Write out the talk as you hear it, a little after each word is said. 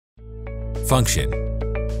Function,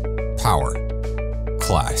 power,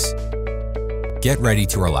 class. Get ready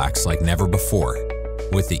to relax like never before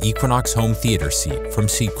with the Equinox home theater seat from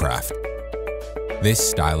Seatcraft. This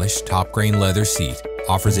stylish top-grain leather seat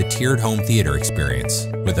offers a tiered home theater experience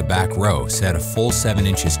with a back row set a full 7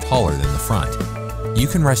 inches taller than the front. You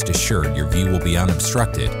can rest assured your view will be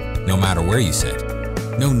unobstructed no matter where you sit.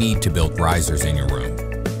 No need to build risers in your room.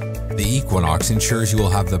 The Equinox ensures you will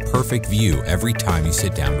have the perfect view every time you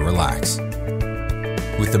sit down to relax.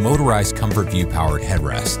 With the motorized Comfort View powered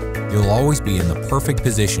headrest, you'll always be in the perfect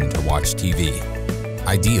position to watch TV,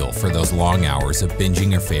 ideal for those long hours of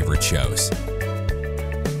binging your favorite shows.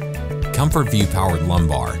 Comfort View powered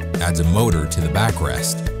lumbar adds a motor to the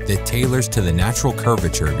backrest that tailors to the natural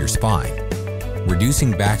curvature of your spine,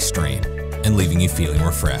 reducing back strain and leaving you feeling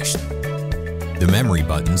refreshed. The memory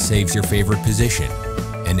button saves your favorite position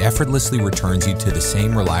and effortlessly returns you to the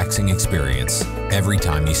same relaxing experience every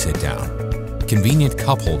time you sit down. Convenient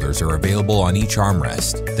cup holders are available on each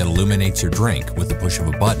armrest that illuminates your drink with the push of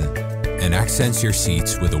a button and accents your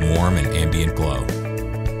seats with a warm and ambient glow.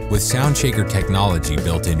 With SoundShaker technology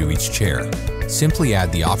built into each chair, simply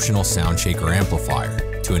add the optional SoundShaker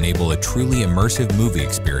amplifier to enable a truly immersive movie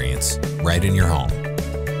experience right in your home.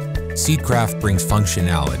 Seatcraft brings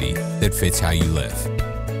functionality that fits how you live,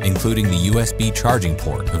 including the USB charging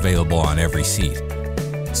port available on every seat.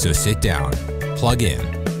 So sit down, plug in,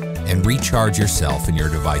 and recharge yourself and your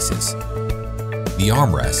devices. The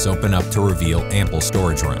armrests open up to reveal ample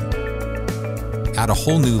storage room. Add a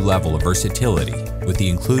whole new level of versatility with the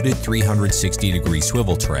included 360-degree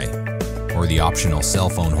swivel tray, or the optional cell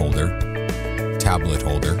phone holder, tablet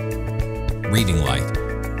holder, reading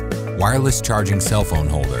light, wireless charging cell phone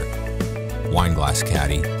holder, wine glass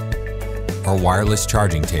caddy, or wireless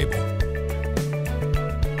charging table.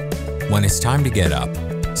 When it's time to get up,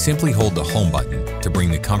 simply hold the home button to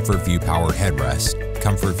bring the Comfort View powered headrest,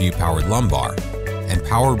 Comfort View powered lumbar, and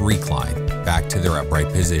powered recline back to their upright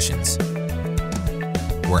positions,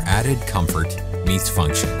 where added comfort meets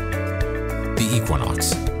function. The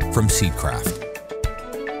Equinox from Seatcraft.